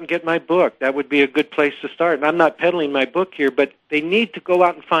can go out and get my book. That would be a good place to start. And I'm not peddling my book here, but they need to go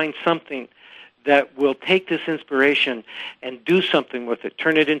out and find something that will take this inspiration and do something with it,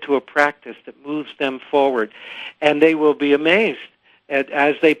 turn it into a practice that moves them forward. And they will be amazed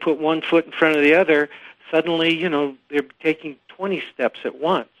as they put one foot in front of the other, suddenly, they're taking 20 steps at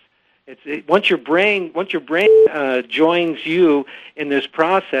once. Once your brain joins you in this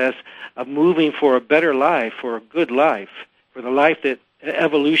process of moving for a better life, for a good life, for the life that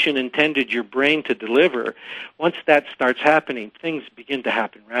evolution intended your brain to deliver, once that starts happening, things begin to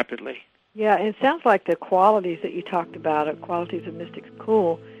happen rapidly. Yeah, and it sounds like the qualities that you talked about, qualities of Mystic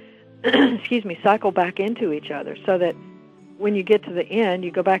Cool, cycle back into each other, so that when you get to the end,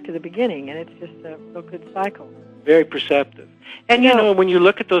 you go back to the beginning, and it's just a real good cycle. Very perceptive. And, when you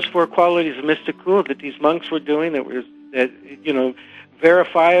look at those 4 qualities of Mystic Cool that these monks were doing that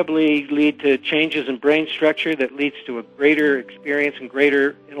verifiably lead to changes in brain structure that leads to a greater experience and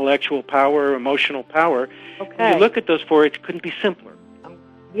greater intellectual power, emotional power, when you look at those 4, it couldn't be simpler.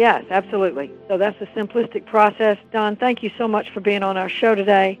 Yes, absolutely. So that's a simplistic process. Don, thank you so much for being on our show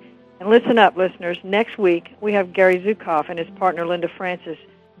today. And listen up, listeners. Next week, we have Gary Zukoff and his partner, Linda Francis.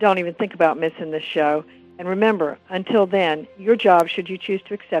 Don't even think about missing this show. And remember, until then, your job, should you choose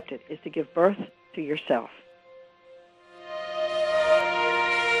to accept it, is to give birth to yourself.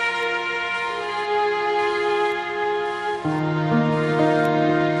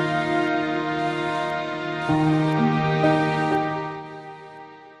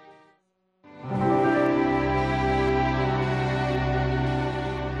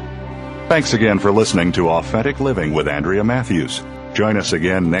 Thanks again for listening to Authentic Living with Andrea Matthews. Join us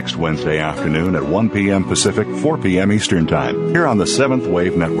again next Wednesday afternoon at 1 p.m. Pacific, 4 p.m. Eastern Time, here on the Seventh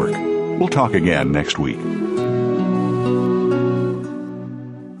Wave Network. We'll talk again next week.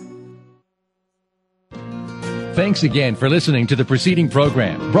 Thanks again for listening to the preceding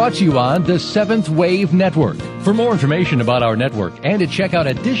program, brought to you on the Seventh Wave Network. For more information about our network and to check out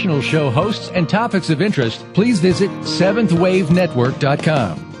additional show hosts and topics of interest, please visit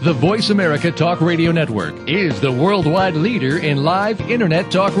seventhwavenetwork.com. The Voice America Talk Radio Network is the worldwide leader in live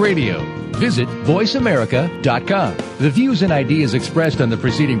Internet talk radio. Visit voiceamerica.com. The views and ideas expressed on the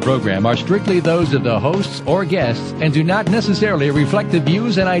preceding program are strictly those of the hosts or guests and do not necessarily reflect the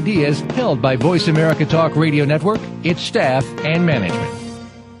views and ideas held by Voice America Talk Radio Network, its staff, and management.